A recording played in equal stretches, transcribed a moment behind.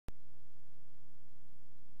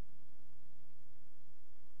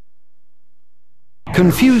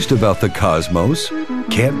Confused about the cosmos?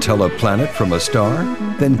 Can't tell a planet from a star?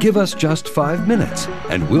 Then give us just 5 minutes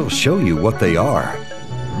and we'll show you what they are.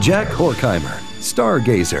 Jack Horkheimer,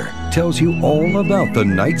 stargazer, tells you all about the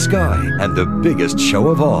night sky and the biggest show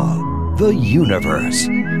of all, the universe.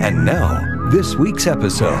 And now, this week's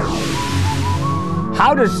episode.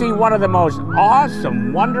 How to see one of the most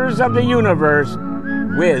awesome wonders of the universe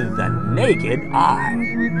with the naked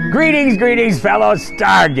eye. Greetings, fellow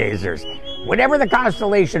stargazers. Whenever the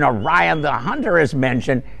constellation Orion the Hunter is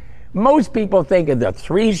mentioned, most people think of the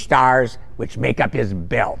 3 stars which make up his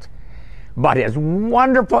belt. But as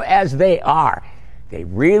wonderful as they are, they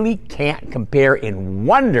really can't compare in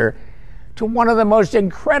wonder to one of the most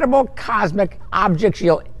incredible cosmic objects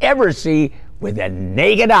you'll ever see with the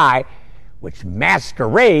naked eye, which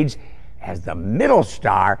masquerades as the middle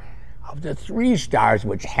star of the 3 stars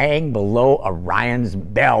which hang below Orion's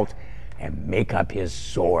belt and make up his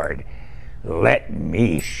sword. Let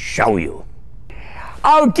me show you.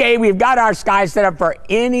 Okay, we've got our sky set up for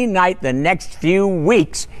any night the next few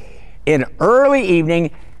weeks in early evening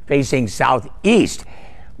facing southeast,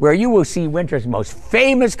 where you will see winter's most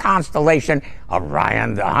famous constellation,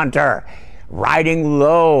 Orion the Hunter, riding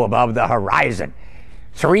low above the horizon.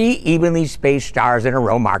 3 evenly spaced stars in a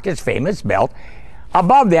row mark his famous belt.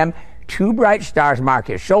 Above them, 2 bright stars mark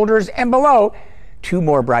his shoulders, and below, 2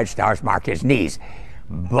 more bright stars mark his knees.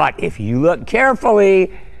 But if you look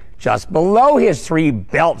carefully, just below his 3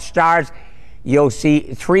 belt stars, you'll see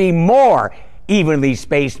 3 more evenly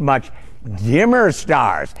spaced, much dimmer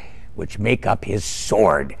stars, which make up his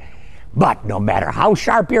sword. But no matter how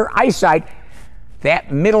sharp your eyesight,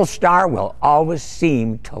 that middle star will always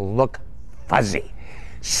seem to look fuzzy,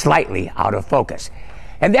 slightly out of focus.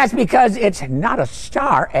 And that's because it's not a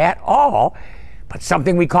star at all, but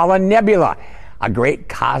something we call a nebula, a great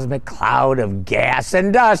cosmic cloud of gas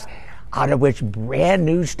and dust out of which brand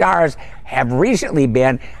new stars have recently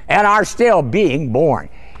been and are still being born.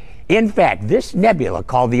 In fact, this nebula,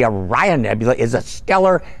 called the Orion Nebula, is a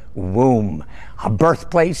stellar womb, a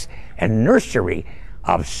birthplace and nursery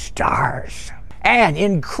of stars. And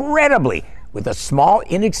incredibly, with a small,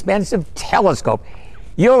 inexpensive telescope,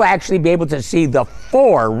 you'll actually be able to see the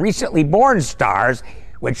 4 recently born stars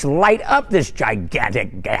which light up this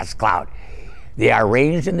gigantic gas cloud. They are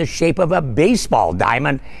arranged in the shape of a baseball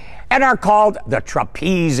diamond and are called the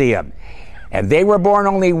trapezium. And they were born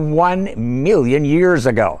only 1 million years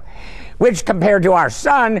ago, which compared to our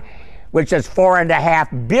sun, which is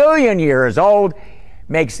 4.5 billion years old,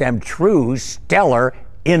 makes them true stellar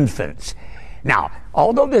infants. Now,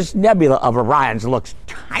 although this nebula of Orion's looks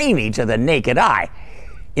tiny to the naked eye,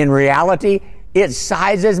 in reality, its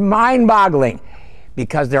size is mind-boggling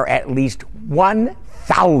because there are at least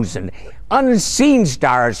 1,000 unseen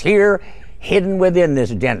stars here hidden within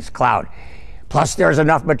this dense cloud. Plus, there's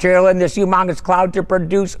enough material in this humongous cloud to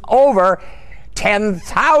produce over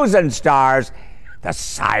 10,000 stars the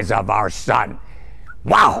size of our sun.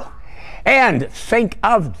 Wow! And think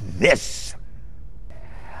of this.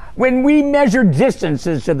 When we measure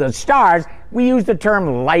distances to the stars, we use the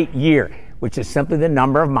term light year, which is simply the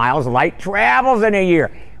number of miles light travels in a year,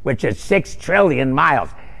 which is 6 trillion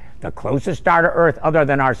miles. The closest star to Earth other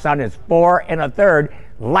than our sun is 4 1/3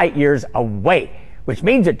 light years away, which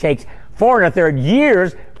means it takes 4 1/3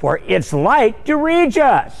 years for its light to reach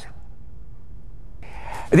us.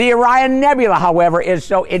 The Orion Nebula, however, is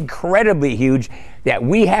so incredibly huge that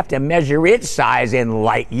we have to measure its size in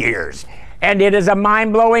light years. And it is a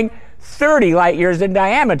mind-blowing 30 light years in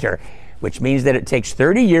diameter, which means that it takes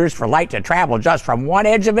 30 years for light to travel just from one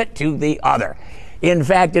edge of it to the other. In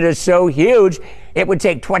fact, it is so huge, it would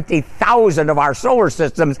take 20,000 of our solar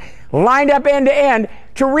systems lined up end to end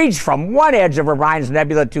to reach from one edge of Orion's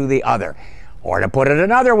nebula to the other. Or to put it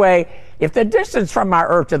another way, if the distance from our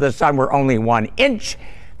Earth to the sun were only 1 inch,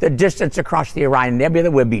 the distance across the Orion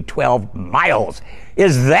Nebula would be 12 miles.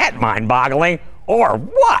 Is that mind-boggling or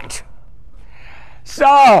what?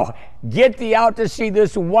 So, get thee out to see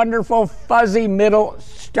this wonderful fuzzy middle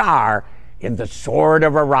star in the Sword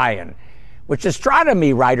of Orion, which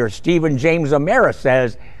astronomy writer Stephen James O'Mara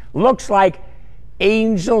says looks like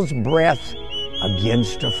angel's breath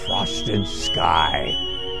against a frosted sky.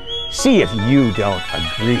 See if you don't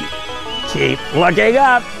agree. Keep looking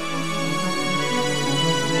up.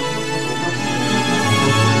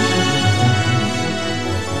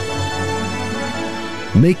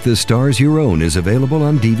 Make the Stars Your Own is available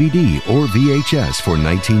on DVD or VHS for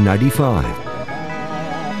 $19.95.